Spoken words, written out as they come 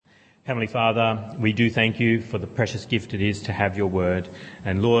Heavenly Father, we do thank you for the precious gift it is to have your word.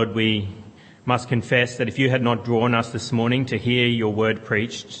 And Lord, we must confess that if you had not drawn us this morning to hear your word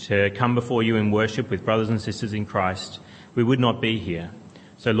preached, to come before you in worship with brothers and sisters in Christ, we would not be here.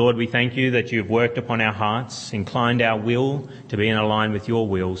 So Lord, we thank you that you have worked upon our hearts, inclined our will to be in line with your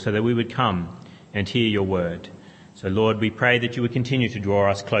will, so that we would come and hear your word. So Lord, we pray that you would continue to draw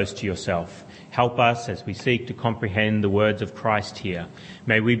us close to yourself. Help us as we seek to comprehend the words of Christ here.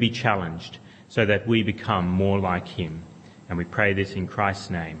 May we be challenged so that we become more like him. And we pray this in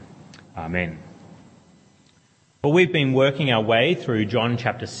Christ's name. Amen. Well, we've been working our way through John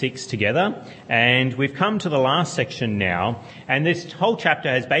chapter 6 together, and we've come to the last section now, and this whole chapter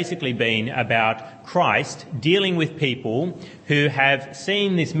has basically been about Christ dealing with people who have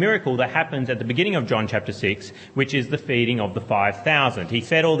seen this miracle that happens at the beginning of John chapter 6, which is the feeding of the 5,000. He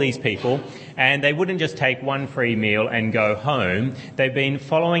fed all these people, and they wouldn't just take one free meal and go home. They've been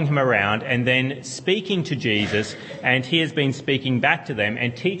following him around and then speaking to Jesus, and he has been speaking back to them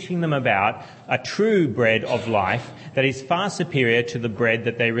and teaching them about a true bread of life that is far superior to the bread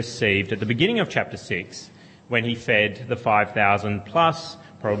that they received at the beginning of chapter 6 when he fed the 5,000 plus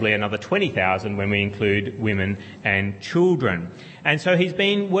probably another 20,000 when we include women and children. And so he's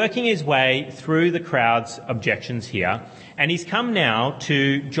been working his way through the crowd's objections here, and he's come now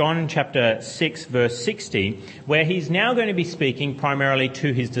to John chapter 6 verse 60, where he's now going to be speaking primarily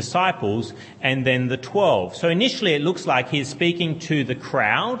to his disciples and then the 12. So initially it looks like he's speaking to the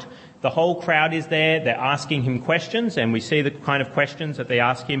crowd. The whole crowd is there. They're asking him questions, and we see the kind of questions that they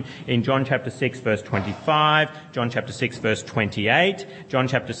ask him in John chapter 6 verse 25, John chapter 6 verse 28, John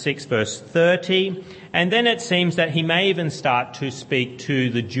chapter 6 verse 30. And then it seems that he may even start to speak to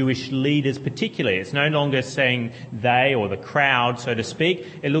the Jewish leaders particularly. It's no longer saying they or the crowd, so to speak.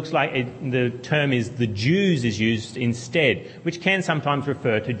 It looks like the term is the Jews is used instead, which can sometimes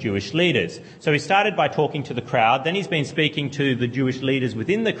refer to Jewish leaders. So he started by talking to the crowd, then he's been speaking to the Jewish leaders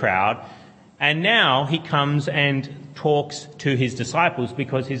within the crowd, and now he comes and talks to his disciples,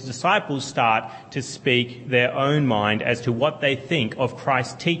 because his disciples start to speak their own mind as to what they think of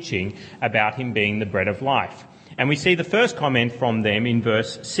Christ's teaching about him being the bread of life. And we see the first comment from them in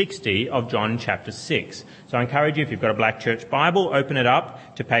verse 60 of John chapter 6. So I encourage you, if you've got a Black Church Bible, open it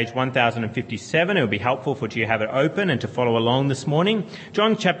up to page 1057. It would be helpful for you to have it open and to follow along this morning.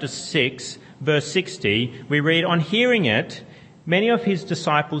 John chapter 6, verse 60, we read, "On hearing it, many of his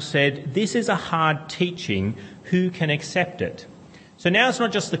disciples said, 'This is a hard teaching. Who can accept it?'" So now it's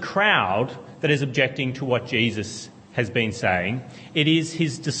not just the crowd that is objecting to what Jesus has been saying. It is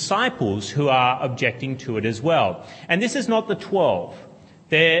his disciples who are objecting to it as well. And this is not the 12.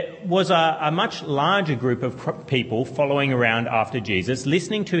 There was a much larger group of people following around after Jesus,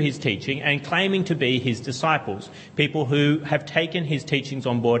 listening to his teaching and claiming to be his disciples. People who have taken his teachings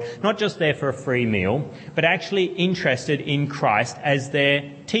on board, not just there for a free meal, but actually interested in Christ as their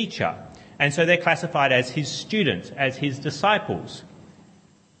teacher. And so they're classified as his students, as his disciples.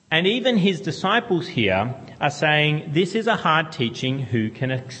 And even his disciples here are saying, this is a hard teaching, who can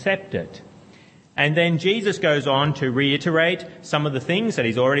accept it? And then Jesus goes on to reiterate some of the things that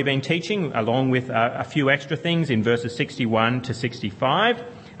he's already been teaching, along with a few extra things in verses 61 to 65.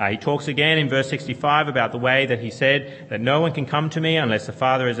 He talks again in verse 65 about the way that he said that no one can come to me unless the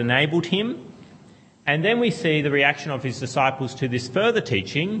Father has enabled him. And then we see the reaction of his disciples to this further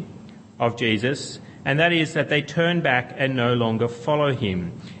teaching of Jesus, and that is that they turn back and no longer follow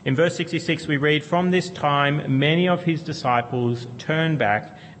him. In verse 66 we read, "From this time many of his disciples turned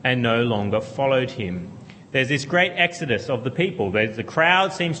back and no longer followed him." There's this great exodus of the people. The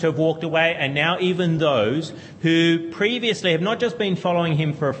crowd seems to have walked away, and now even those who previously have not just been following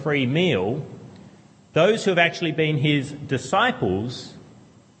him for a free meal, those who have actually been his disciples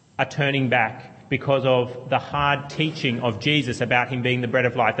are turning back because of the hard teaching of Jesus about him being the bread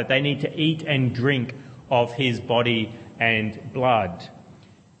of life, that they need to eat and drink of his body and blood.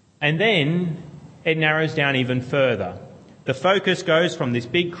 And then it narrows down even further. The focus goes from this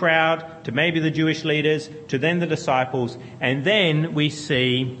big crowd to maybe the Jewish leaders to then the disciples. And then we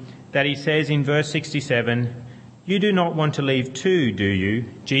see that he says in verse 67, "You do not want to leave too, do you?"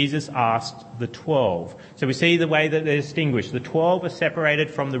 Jesus asked the 12. So we see the way that they're distinguished. The 12 are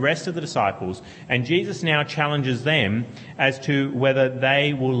separated from the rest of the disciples, and Jesus now challenges them as to whether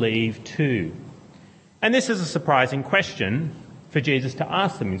they will leave too. And this is a surprising question for Jesus to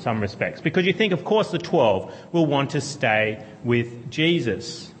ask them in some respects, because you think, of course, the 12 will want to stay with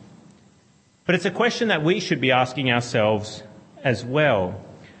Jesus. But it's a question that we should be asking ourselves as well.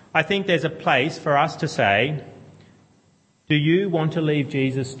 I think there's a place for us to say, Do you want to leave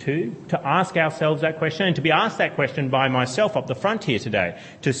Jesus too? To ask ourselves that question, and to be asked that question by myself up the front here today.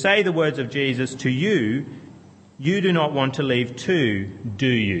 To say the words of Jesus to you, you do not want to leave too, do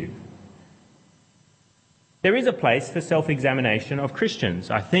you? There is a place for self-examination of Christians.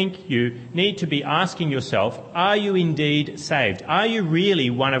 I think you need to be asking yourself, are you indeed saved? Are you really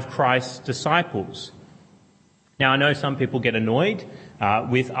one of Christ's disciples? Now, I know some people get annoyed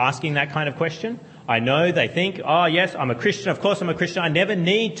with asking that kind of question. I know they think, oh yes, I'm a Christian, of course I'm a Christian, I never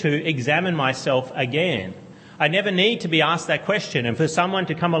need to examine myself again. I never need to be asked that question, and for someone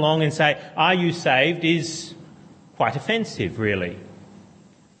to come along and say, are you saved, is quite offensive, really.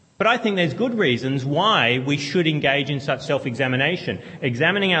 But I think there's good reasons why we should engage in such self-examination,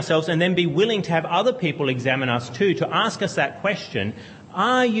 examining ourselves and then be willing to have other people examine us too, to ask us that question,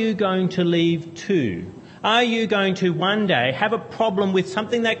 are you going to leave too? Are you going to one day have a problem with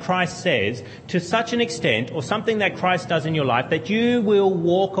something that Christ says to such an extent, or something that Christ does in your life, that you will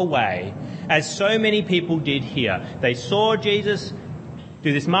walk away, as so many people did here? They saw Jesus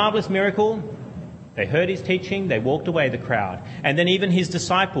do this marvellous miracle, they heard his teaching, they walked away, the crowd. And then even his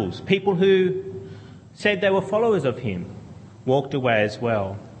disciples, people who said they were followers of him, walked away as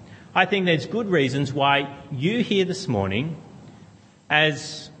well. I think there's good reasons why you here this morning,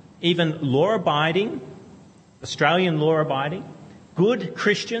 as even law-abiding, Australian law-abiding, good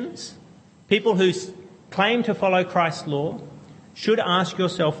Christians, people who claim to follow Christ's law, should ask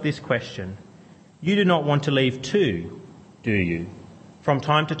yourself this question. You do not want to leave too, do you? From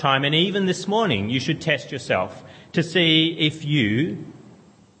time to time, and even this morning, you should test yourself to see if you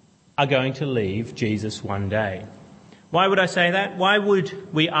are going to leave Jesus one day. Why would I say that? Why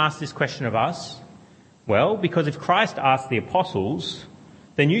would we ask this question of us? Well, because if Christ asked the apostles,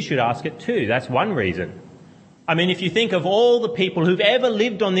 then you should ask it too. That's one reason. I mean, if you think of all the people who've ever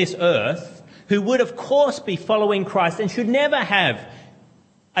lived on this earth, who would of course be following Christ and should never have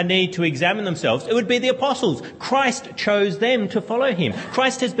a need to examine themselves, it would be the apostles. Christ chose them to follow him.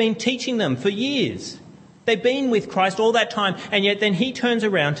 Christ has been teaching them for years. They've been with Christ all that time, and yet then he turns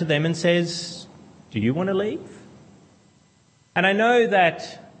around to them and says, do you want to leave? And I know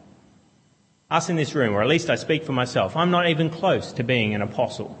that us in this room, or at least I speak for myself, I'm not even close to being an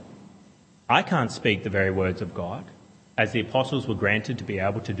apostle. I can't speak the very words of God, as the apostles were granted to be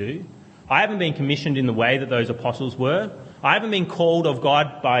able to do. I haven't been commissioned in the way that those apostles were. I haven't been called of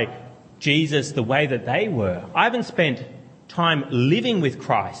God by Jesus the way that they were. I haven't spent time living with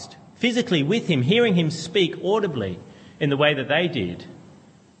Christ, physically with him, hearing him speak audibly in the way that they did.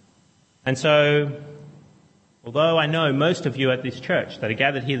 And so, although I know most of you at this church that are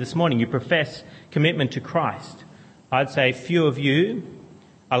gathered here this morning, you profess commitment to Christ, I'd say few of you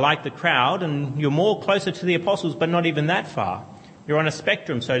are like the crowd, and you're more closer to the apostles, but not even that far. You're on a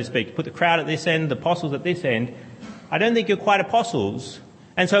spectrum, so to speak. Put the crowd at this end, the apostles at this end. I don't think you're quite apostles.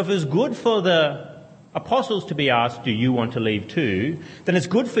 And so if it was good for the apostles to be asked, do you want to leave too, then it's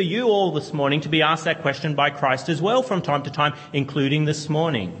good for you all this morning to be asked that question by Christ as well from time to time, including this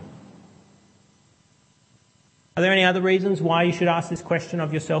morning. Are there any other reasons why you should ask this question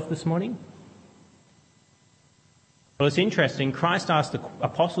of yourself this morning? Well, it's interesting. Christ asked the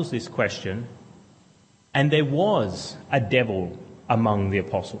apostles this question, and there was a devil among the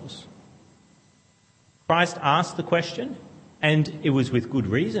apostles. Christ asked the question, and it was with good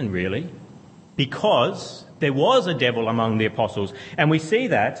reason, really, because there was a devil among the apostles. And we see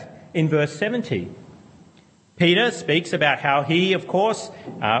that in verse 70. Peter speaks about how he, of course,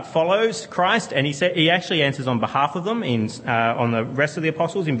 follows Christ, and he actually answers on behalf of them on the rest of the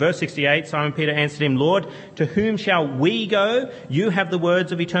apostles. In verse 68, Simon Peter answered him, Lord, to whom shall we go? You have the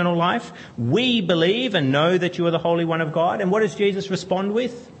words of eternal life. We believe and know that you are the Holy One of God. And what does Jesus respond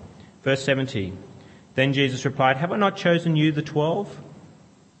with? Verse 70. Then Jesus replied, have I not chosen you, the 12?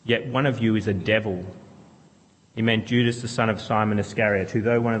 Yet one of you is a devil. He meant Judas, the son of Simon Iscariot, who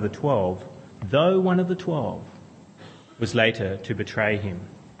though one of the 12, was later to betray him.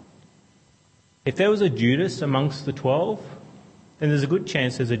 If there was a Judas amongst the 12, then there's a good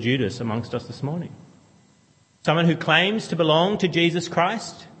chance there's a Judas amongst us this morning. Someone who claims to belong to Jesus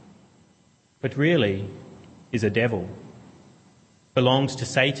Christ, but really is a devil, belongs to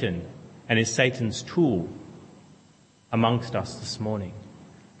Satan and is Satan's tool amongst us this morning.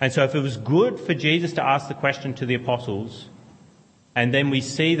 And so if it was good for Jesus to ask the question to the apostles, and then we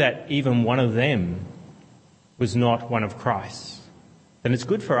see that even one of them was not one of Christ's, then it's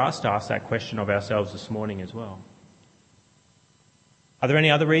good for us to ask that question of ourselves this morning as well. Are there any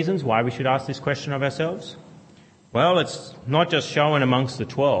other reasons why we should ask this question of ourselves? Well, it's not just shown amongst the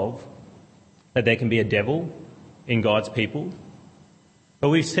 12 that there can be a devil in God's people, but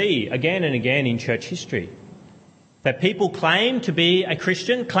we see again and again in church history That people claim to be a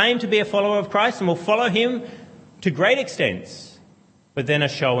Christian, claim to be a follower of Christ, and will follow him to great extents, but then are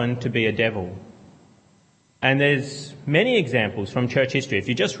shown to be a devil. And there's many examples from church history. If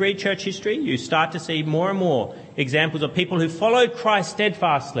you just read church history, you start to see more and more examples of people who followed Christ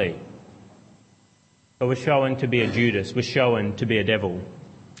steadfastly, but were shown to be a Judas, were shown to be a devil.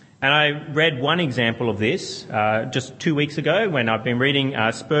 And I read one example of this just 2 weeks ago when I've been reading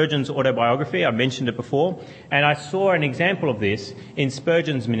Spurgeon's autobiography. I mentioned it before. And I saw an example of this in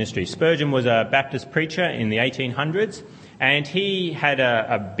Spurgeon's ministry. Spurgeon was a Baptist preacher in the 1800s, and he had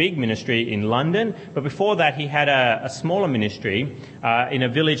a big ministry in London. But before that, he had a smaller ministry in a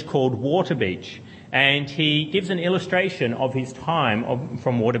village called Waterbeach. And he gives an illustration of his time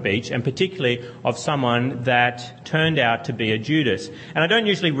from Waterbeach, and particularly of someone that turned out to be a Judas. And I don't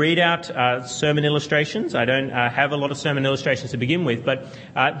usually read out sermon illustrations. I don't have a lot of sermon illustrations to begin with, but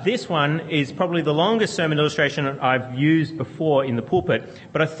this one is probably the longest sermon illustration I've used before in the pulpit.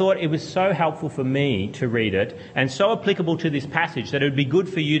 But I thought it was so helpful for me to read it, and so applicable to this passage, that it would be good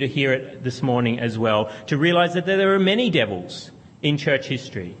for you to hear it this morning as well, to realise that there are many devils in church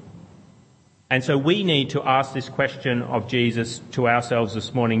history. And so we need to ask this question of Jesus to ourselves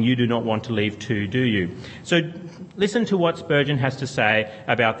this morning. You do not want to leave too, do you? So listen to what Spurgeon has to say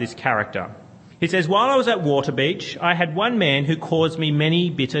about this character. He says, "While I was at Waterbeach, I had one man who caused me many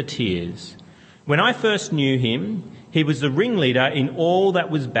bitter tears. When I first knew him, he was the ringleader in all that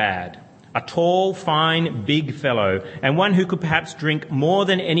was bad. A tall, fine, big fellow, and one who could perhaps drink more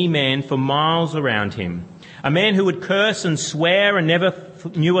than any man for miles around him. A man who would curse and swear and never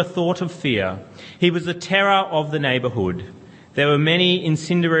knew a thought of fear. He was the terror of the neighbourhood. There were many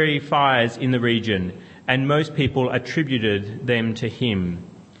incendiary fires in the region, and most people attributed them to him.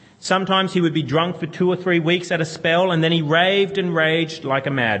 Sometimes he would be drunk for 2 or 3 weeks at a spell, and then he raved and raged like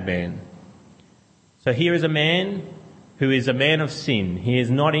a madman." So here is a man who is a man of sin. He is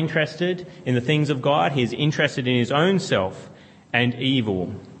not interested in the things of God. He is interested in his own self and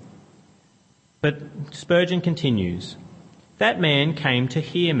evil. But Spurgeon continues, "That man came to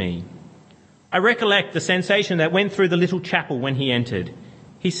hear me. I recollect the sensation that went through the little chapel when he entered.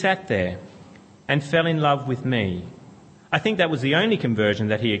 He sat there and fell in love with me. I think that was the only conversion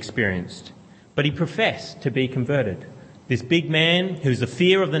that he experienced, but he professed to be converted. This big man, who's the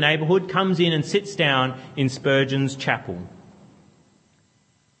fear of the neighbourhood, comes in and sits down in Spurgeon's chapel.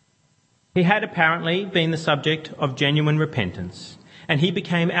 He had apparently been the subject of genuine repentance, and he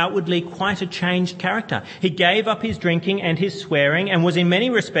became outwardly quite a changed character. He gave up his drinking and his swearing and was in many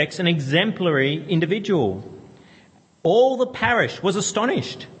respects an exemplary individual. All the parish was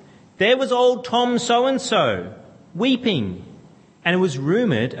astonished. There was old Tom so-and-so weeping, and it was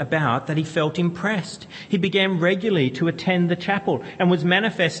rumoured about that he felt impressed. He began regularly to attend the chapel and was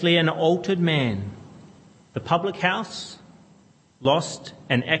manifestly an altered man. The public house lost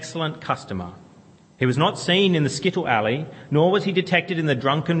an excellent customer. He was not seen in the skittle alley, nor was he detected in the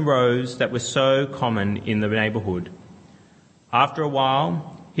drunken rows that were so common in the neighbourhood. After a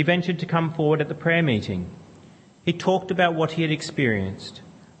while, he ventured to come forward at the prayer meeting. He talked about what he had experienced,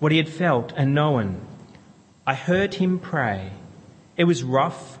 what he had felt and known. I heard him pray. It was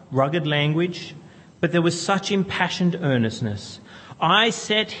rough, rugged language, but there was such impassioned earnestness. I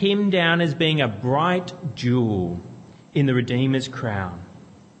set him down as being a bright jewel in the Redeemer's crown.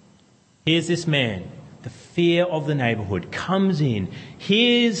 Here's this man, the fear of the neighbourhood, comes in,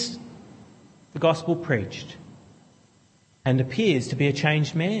 hears the gospel preached, and appears to be a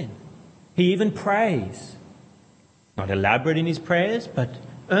changed man. He even prays. Not elaborate in his prayers, but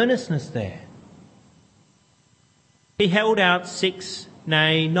earnestness there. He held out 6,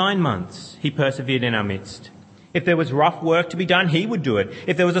 nay 9 months. He persevered in our midst. If there was rough work to be done, he would do it.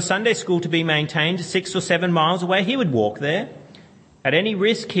 If there was a Sunday school to be maintained 6 or 7 miles away, he would walk there. At any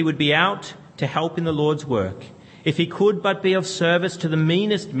risk, he would be out to help in the Lord's work. If he could but be of service to the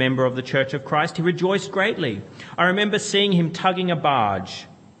meanest member of the Church of Christ, he rejoiced greatly. I remember seeing him tugging a barge.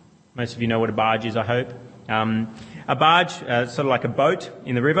 Most of you know what a barge is, I hope. A barge, sort of like a boat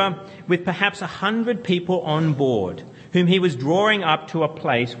in the river, with perhaps 100 people on board, whom he was drawing up to a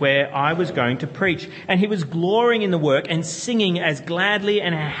place where I was going to preach. And he was glorying in the work and singing as gladly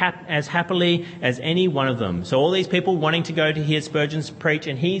and as happily as any one of them. So all these people wanting to go to hear Spurgeon preach,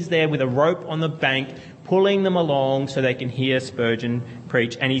 and he's there with a rope on the bank, pulling them along so they can hear Spurgeon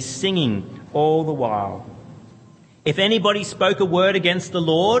preach. And he's singing all the while. If anybody spoke a word against the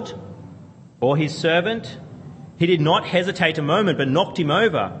Lord or his servant, he did not hesitate a moment, but knocked him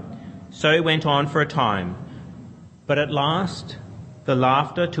over. So it went on for a time. But at last, the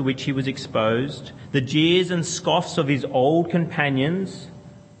laughter to which he was exposed, the jeers and scoffs of his old companions,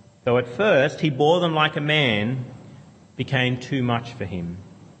 though at first he bore them like a man, became too much for him.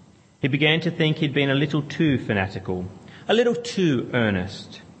 He began to think he'd been a little too fanatical, a little too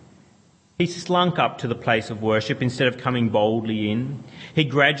earnest. He slunk up to the place of worship instead of coming boldly in. He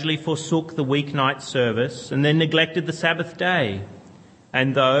gradually forsook the weeknight service and then neglected the Sabbath day.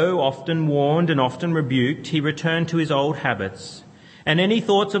 And though often warned and often rebuked, he returned to his old habits. And any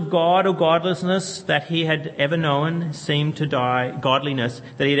thoughts of God or godliness that he had ever known seemed to die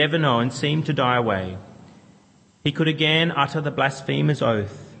away. He could again utter the blasphemer's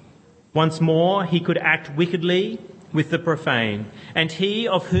oath. Once more he could act wickedly with the profane. And he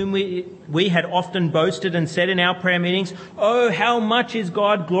of whom we had often boasted and said in our prayer meetings, "Oh, how much is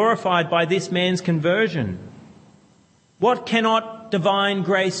God glorified by this man's conversion? What cannot divine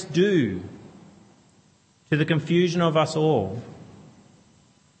grace do?" To the confusion of us all,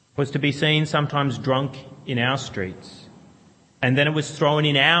 was to be seen sometimes drunk in our streets. And then it was thrown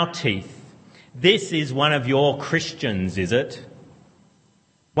in our teeth. "This is one of your Christians, is it?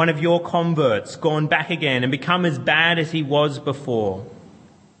 One of your converts gone back again and become as bad as he was before."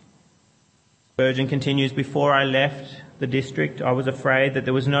 Spurgeon continues, "Before I left the district, I was afraid that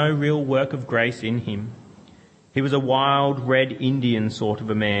there was no real work of grace in him. He was a wild red Indian sort of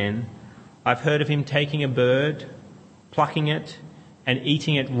a man. I've heard of him taking a bird, plucking it, and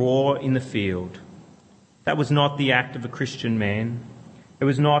eating it raw in the field. That was not the act of a Christian man. It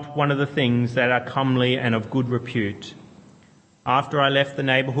was not one of the things that are comely and of good repute. After I left the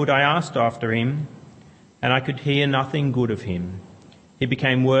neighbourhood, I asked after him, and I could hear nothing good of him. He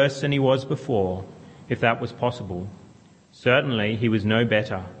became worse than he was before, if that was possible. Certainly he was no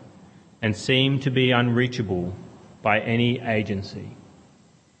better, and seemed to be unreachable by any agency."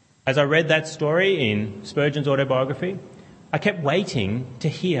 As I read that story in Spurgeon's autobiography, I kept waiting to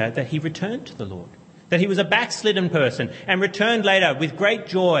hear that he returned to the Lord, that he was a backslidden person and returned later with great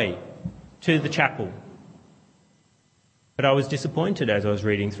joy to the chapel. But I was disappointed as I was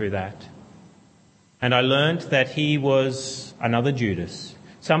reading through that. And I learnt that he was another Judas,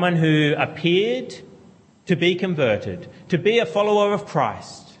 someone who appeared to be converted, to be a follower of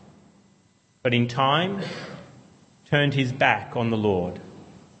Christ, but in time turned his back on the Lord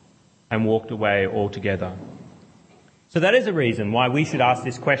and walked away altogether. So that is a reason why we should ask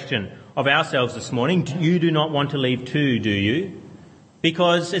this question of ourselves this morning. You do not want to leave too, do you?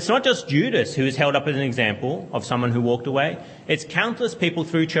 Because it's not just Judas who is held up as an example of someone who walked away. It's countless people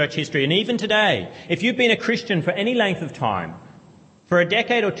through church history. And even today, if you've been a Christian for any length of time, for a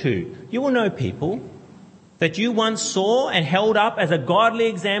decade or two, you will know people that you once saw and held up as a godly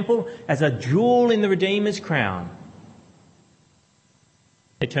example, as a jewel in the Redeemer's crown.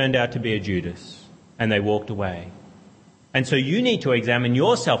 It turned out to be a Judas, and they walked away. And so you need to examine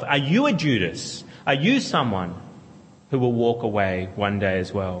yourself. Are you a Judas? Are you someone who will walk away one day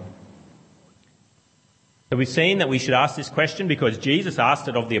as well? So we've seen that we should ask this question because Jesus asked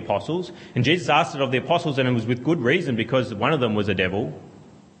it of the apostles, and Jesus asked it of the apostles, and it was with good reason, because one of them was a devil.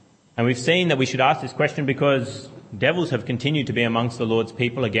 And we've seen that we should ask this question because devils have continued to be amongst the Lord's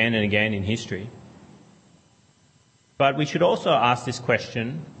people again and again in history. But we should also ask this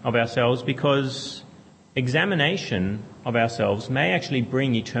question of ourselves because examination of ourselves may actually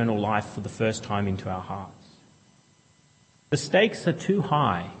bring eternal life for the first time into our hearts. The stakes are too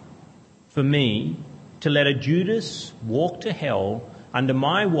high for me to let a Judas walk to hell under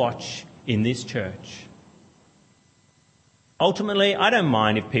my watch in this church. Ultimately, I don't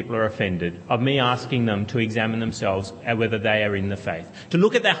mind if people are offended of me asking them to examine themselves at whether they are in the faith, to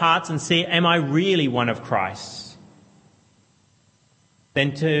look at their hearts and see, am I really one of Christ's?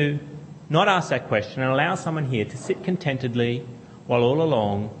 Then to not ask that question and allow someone here to sit contentedly while all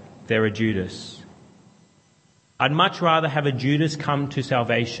along they're a Judas. I'd much rather have a Judas come to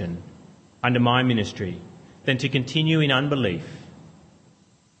salvation under my ministry than to continue in unbelief.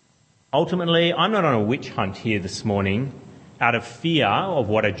 Ultimately, I'm not on a witch hunt here this morning out of fear of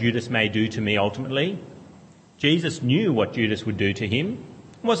what a Judas may do to me ultimately. Jesus knew what Judas would do to him,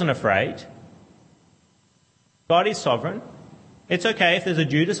 wasn't afraid. God is sovereign. It's okay if there's a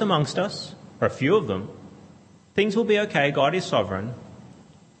Judas amongst us, or a few of them. Things will be okay. God is sovereign.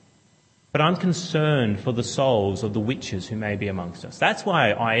 But I'm concerned for the souls of the witches who may be amongst us. That's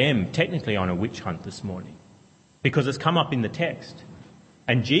why I am technically on a witch hunt this morning, because it's come up in the text.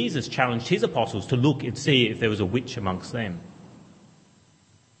 And Jesus challenged his apostles to look and see if there was a witch amongst them.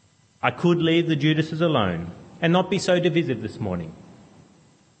 I could leave the Judases alone and not be so divisive this morning.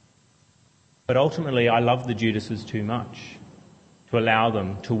 But ultimately, I love the Judases too much to allow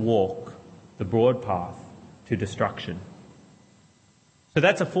them to walk the broad path to destruction. So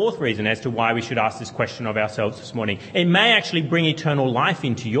that's a fourth reason as to why we should ask this question of ourselves this morning. It may actually bring eternal life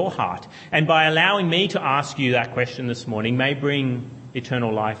into your heart. And by allowing me to ask you that question this morning may bring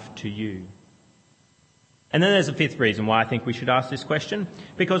eternal life to you. And then there's a fifth reason why I think we should ask this question.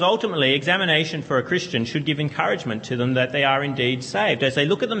 Because ultimately, examination for a Christian should give encouragement to them that they are indeed saved. As they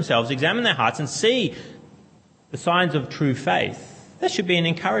look at themselves, examine their hearts and see the signs of true faith, that should be an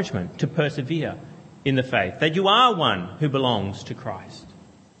encouragement to persevere in the faith, that you are one who belongs to Christ.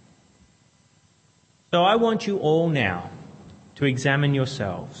 So I want you all now to examine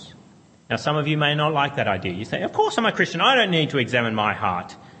yourselves. Now, some of you may not like that idea. You say, of course I'm a Christian. I don't need to examine my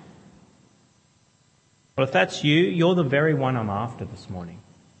heart. Well, if that's you, you're the very one I'm after this morning.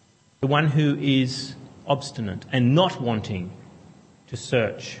 The one who is obstinate and not wanting to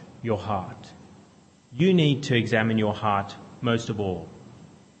search your heart. You need to examine your heart most of all,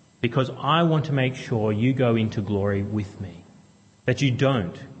 because I want to make sure you go into glory with me, that you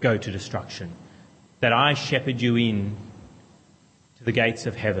don't go to destruction, that I shepherd you in to the gates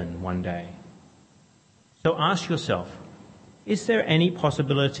of heaven one day. So ask yourself, is there any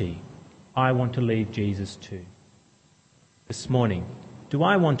possibility I want to leave Jesus to? This morning, do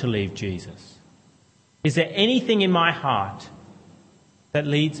I want to leave Jesus? Is there anything in my heart that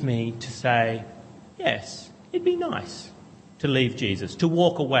leads me to say, yes, it'd be nice to leave Jesus, to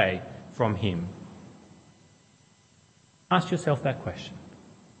walk away from him? Ask yourself that question.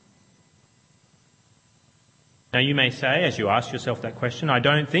 Now you may say, as you ask yourself that question, I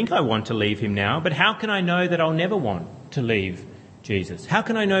don't think I want to leave him now, but how can I know that I'll never want to leave Jesus? How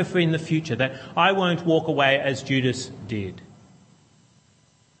can I know for in the future that I won't walk away as Judas did?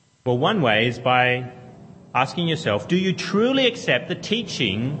 Well, one way is by asking yourself, do you truly accept the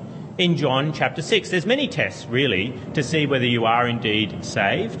teaching in John chapter 6? There's many tests, really, to see whether you are indeed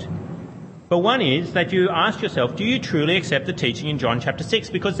saved. But one is that you ask yourself, do you truly accept the teaching in John chapter 6?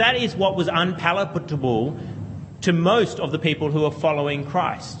 Because that is what was unpalatable to most of the people who are following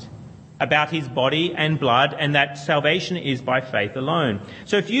Christ, about his body and blood, and that salvation is by faith alone.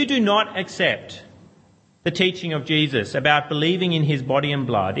 So if you do not accept the teaching of Jesus about believing in his body and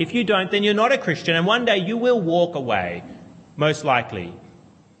blood, if you don't, then you're not a Christian, and one day you will walk away, most likely,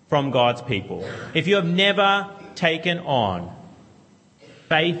 from God's people. If you have never taken on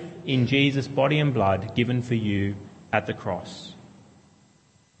faith in Jesus' body and blood given for you at the cross.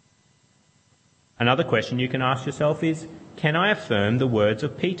 Another question you can ask yourself is, can I affirm the words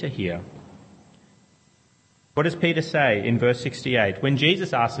of Peter here? What does Peter say in verse 68? When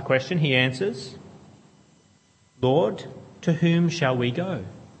Jesus asks the question, he answers, Lord, to whom shall we go?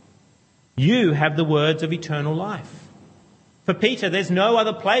 You have the words of eternal life. For Peter, there's no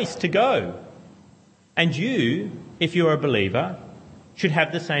other place to go. And you, if you're a believer, should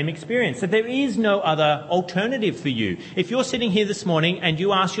have the same experience, that there is no other alternative for you. If you're sitting here this morning and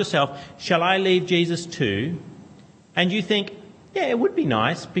you ask yourself, shall I leave Jesus too? And you think, yeah, it would be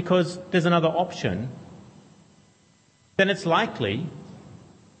nice because there's another option, then it's likely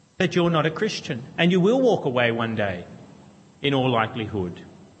that you're not a Christian and you will walk away one day, in all likelihood.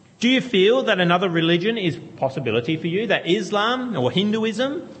 Do you feel that another religion is a possibility for you, that Islam or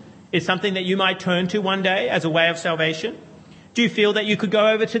Hinduism is something that you might turn to one day as a way of salvation? Do you feel that you could go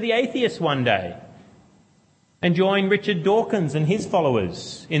over to the atheists one day and join Richard Dawkins and his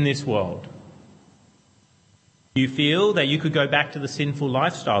followers in this world? Do you feel that you could go back to the sinful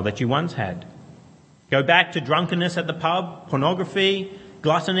lifestyle that you once had? Go back to drunkenness at the pub, pornography,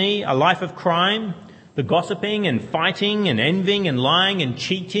 gluttony, a life of crime, the gossiping and fighting and envying and lying and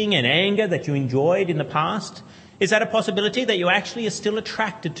cheating and anger that you enjoyed in the past? Is that a possibility, that you actually are still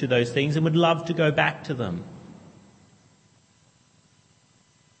attracted to those things and would love to go back to them?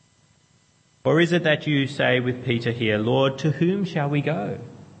 Or is it that you say with Peter here, Lord, to whom shall we go?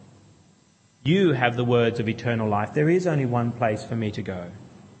 You have the words of eternal life. There is only one place for me to go.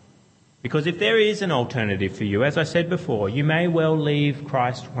 Because if there is an alternative for you, as I said before, you may well leave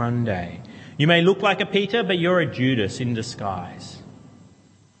Christ one day. You may look like a Peter, but you're a Judas in disguise.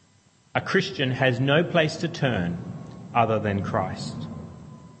 A Christian has no place to turn other than Christ.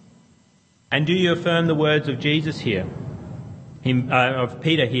 And do you affirm the words of Jesus here? Of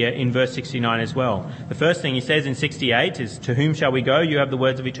Peter here in verse 69 as well. The first thing he says in 68 is, to whom shall we go? You have the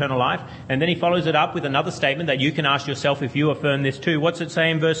words of eternal life. And then he follows it up with another statement that you can ask yourself if you affirm this too. What's it say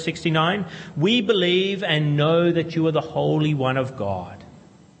in verse 69? We believe and know that you are the Holy One of God.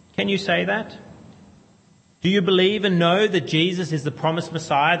 Can you say that? Do you believe and know that Jesus is the promised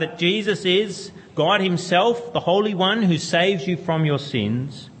Messiah, that Jesus is God himself, the Holy One who saves you from your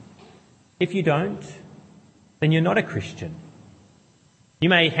sins? If you don't, then you're not a Christian. You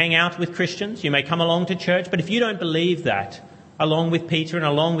may hang out with Christians, you may come along to church, but if you don't believe that, along with Peter and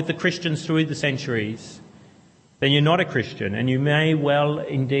along with the Christians through the centuries, then you're not a Christian, and you may well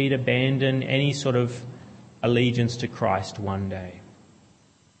indeed abandon any sort of allegiance to Christ one day.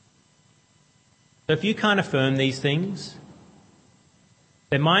 So if you can't affirm these things,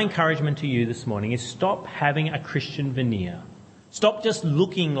 then my encouragement to you this morning is stop having a Christian veneer. Stop just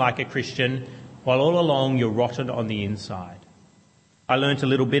looking like a Christian while all along you're rotted on the inside. I learnt a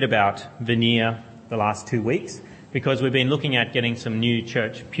little bit about veneer the last 2 weeks because we've been looking at getting some new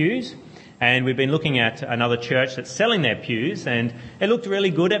church pews, and we've been looking at another church that's selling their pews, and it looked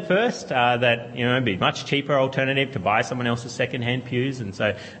really good at first, that, it'd be a much cheaper alternative to buy someone else's second-hand pews, and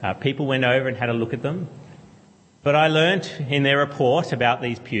so people went over and had a look at them. But I learnt in their report about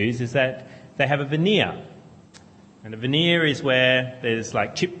these pews is that they have a veneer. And a veneer is where there's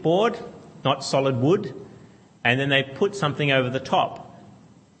like chipboard, not solid wood, and then they put something over the top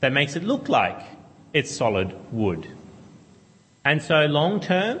that makes it look like it's solid wood. And so long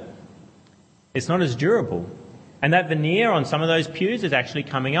term, it's not as durable. And that veneer on some of those pews is actually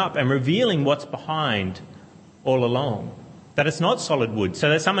coming up and revealing what's behind all along, that it's not solid wood. So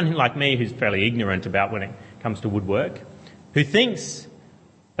there's someone like me who's fairly ignorant about when it comes to woodwork, who thinks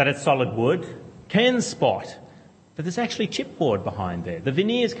that it's solid wood, can spot that there's actually chipboard behind there. The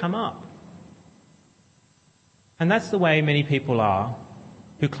veneers come up. And that's the way many people are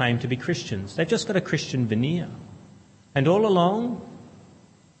who claim to be Christians. They've just got a Christian veneer. And all along,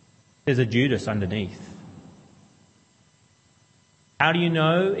 there's a Judas underneath. How do you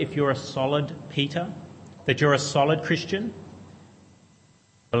know if you're a solid Peter, that you're a solid Christian?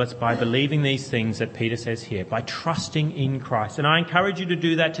 Well, it's by believing these things that Peter says here, by trusting in Christ. And I encourage you to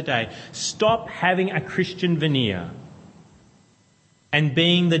do that today. Stop having a Christian veneer and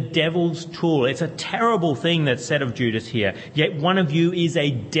being the devil's tool. It's a terrible thing that's said of Judas here. Yet one of you is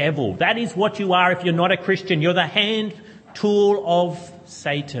a devil. That is what you are if you're not a Christian. You're the hand tool of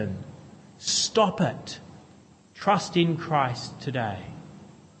Satan. Stop it. Trust in Christ today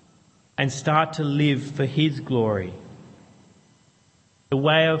and start to live for his glory. The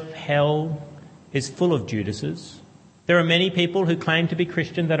way of hell is full of Judases. There are many people who claim to be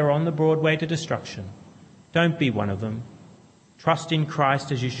Christian that are on the broad way to destruction. Don't be one of them. Trust in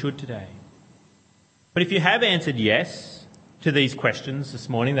Christ as you should today. But if you have answered yes to these questions this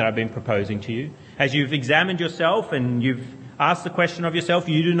morning that I've been proposing to you, as you've examined yourself and you've asked the question of yourself,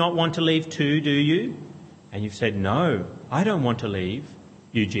 you do not want to leave too, do you? And you've said, no, I don't want to leave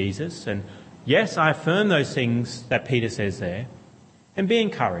you, Jesus. And yes, I affirm those things that Peter says there. And be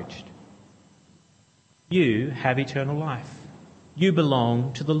encouraged. You have eternal life. You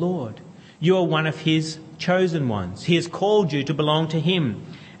belong to the Lord. You are one of his chosen ones. He has called you to belong to him.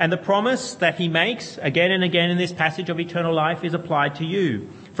 And the promise that he makes again and again in this passage of eternal life is applied to you.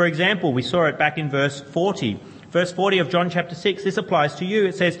 For example, we saw it back in verse 40. Verse 40 of John chapter 6, this applies to you.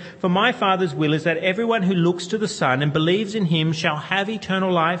 It says, "For my Father's will is that everyone who looks to the Son and believes in him shall have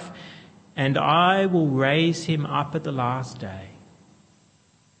eternal life, and I will raise him up at the last day."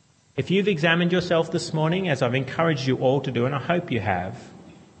 If you've examined yourself this morning, as I've encouraged you all to do, and I hope you have,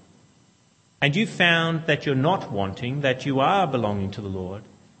 and you've found that you're not wanting, that you are belonging to the Lord,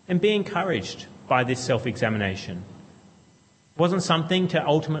 then be encouraged by this self-examination. It wasn't something to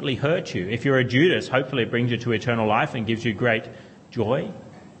ultimately hurt you. If you're a Judas, hopefully it brings you to eternal life and gives you great joy.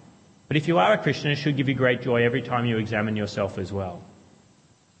 But if you are a Christian, it should give you great joy every time you examine yourself as well.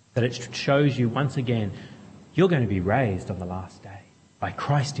 That it shows you once again, you're going to be raised on the last day by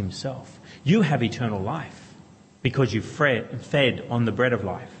Christ himself. You have eternal life because you've fed on the bread of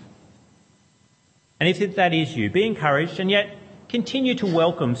life. And if that is you, be encouraged, and yet continue to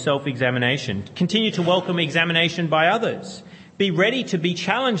welcome self-examination. Continue to welcome examination by others. Be ready to be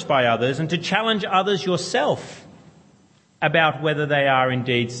challenged by others and to challenge others yourself about whether they are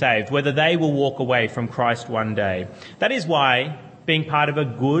indeed saved, whether they will walk away from Christ one day. That is why being part of a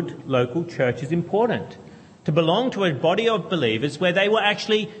good local church is important. To belong to a body of believers where they will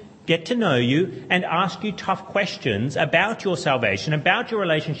actually get to know you and ask you tough questions about your salvation, about your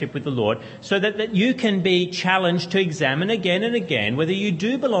relationship with the Lord, so that you can be challenged to examine again and again whether you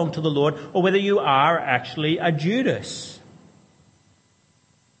do belong to the Lord or whether you are actually a Judas.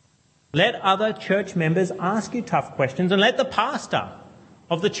 Let other church members ask you tough questions, and let the pastor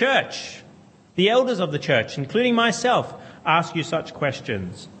of the church, the elders of the church, including myself, ask you such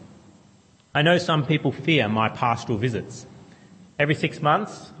questions. I know some people fear my pastoral visits. Every 6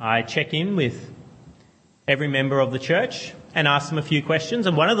 months, I check in with every member of the church and ask them a few questions,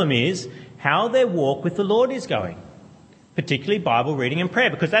 and one of them is how their walk with the Lord is going, particularly Bible reading and prayer,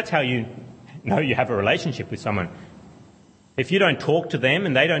 because that's how you know you have a relationship with someone. If you don't talk to them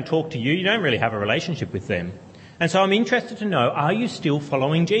and they don't talk to you, you don't really have a relationship with them. And so I'm interested to know, are you still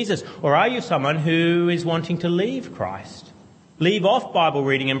following Jesus? Or are you someone who is wanting to leave Christ? Leave off Bible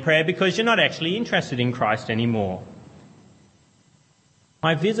reading and prayer because you're not actually interested in Christ anymore?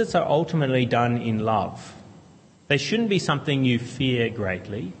 My visits are ultimately done in love. They shouldn't be something you fear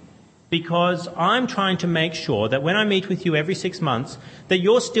greatly, because I'm trying to make sure that when I meet with you every 6 months, that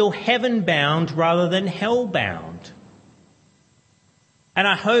you're still heaven-bound rather than hell-bound. And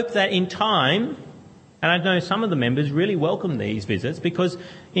I hope that in time, and I know some of the members really welcome these visits, because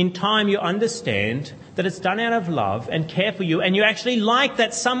in time you understand that it's done out of love and care for you, and you actually like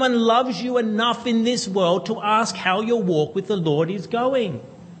that someone loves you enough in this world to ask how your walk with the Lord is going.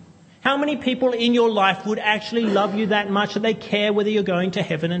 How many people in your life would actually love you that much that they care whether you're going to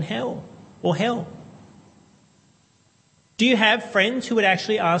heaven and hell or hell? Do you have friends who would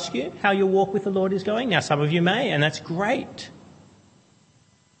actually ask you how your walk with the Lord is going? Now, some of you may, and that's great.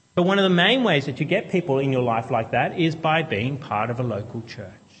 But one of the main ways that you get people in your life like that is by being part of a local church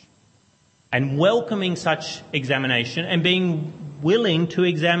and welcoming such examination and being willing to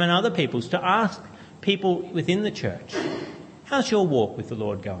examine other people's, to ask people within the church, how's your walk with the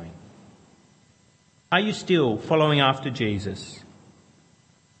Lord going? Are you still following after Jesus?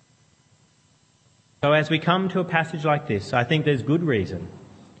 So as we come to a passage like this, I think there's good reason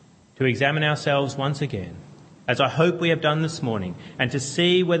to examine ourselves once again, as I hope we have done this morning, and to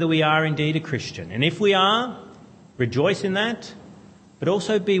see whether we are indeed a Christian. And if we are, rejoice in that, but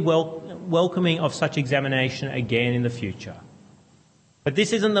also be welcoming of such examination again in the future. But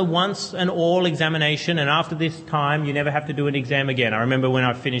this isn't the once and all examination, and after this time you never have to do an exam again. I remember when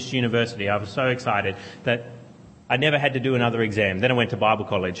I finished university, I was so excited that I never had to do another exam. Then I went to Bible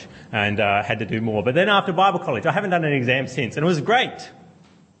college and had to do more. But then after Bible college, I haven't done an exam since, and it was great.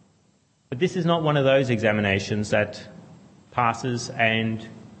 But this is not one of those examinations that passes and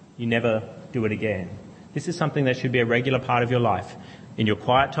you never do it again. This is something that should be a regular part of your life. In your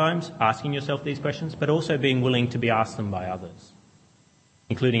quiet times, asking yourself these questions, but also being willing to be asked them by others,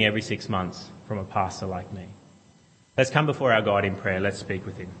 including every 6 months from a pastor like me. Let's come before our God in prayer. Let's speak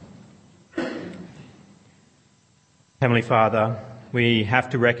with him. Heavenly Father, we have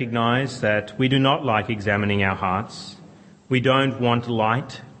to recognise that we do not like examining our hearts. We don't want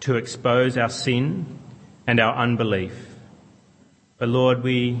light to expose our sin and our unbelief. But Lord,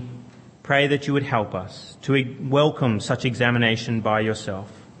 we pray that you would help us to welcome such examination by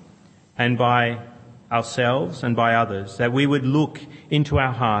yourself and by ourselves and by others, that we would look into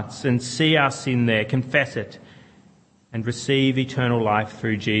our hearts and see our sin there, confess it, and receive eternal life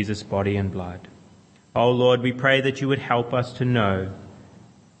through Jesus' body and blood. Oh Lord, we pray that you would help us to know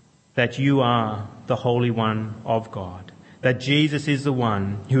that you are the Holy One of God, that Jesus is the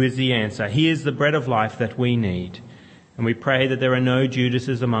one who is the answer. He is the bread of life that we need. And we pray that there are no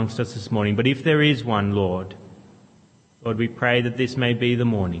Judases amongst us this morning. But if there is one, Lord, we pray that this may be the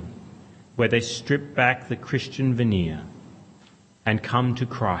morning where they strip back the Christian veneer and come to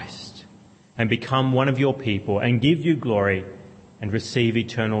Christ and become one of your people and give you glory and receive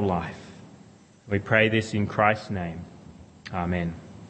eternal life. We pray this in Christ's name. Amen.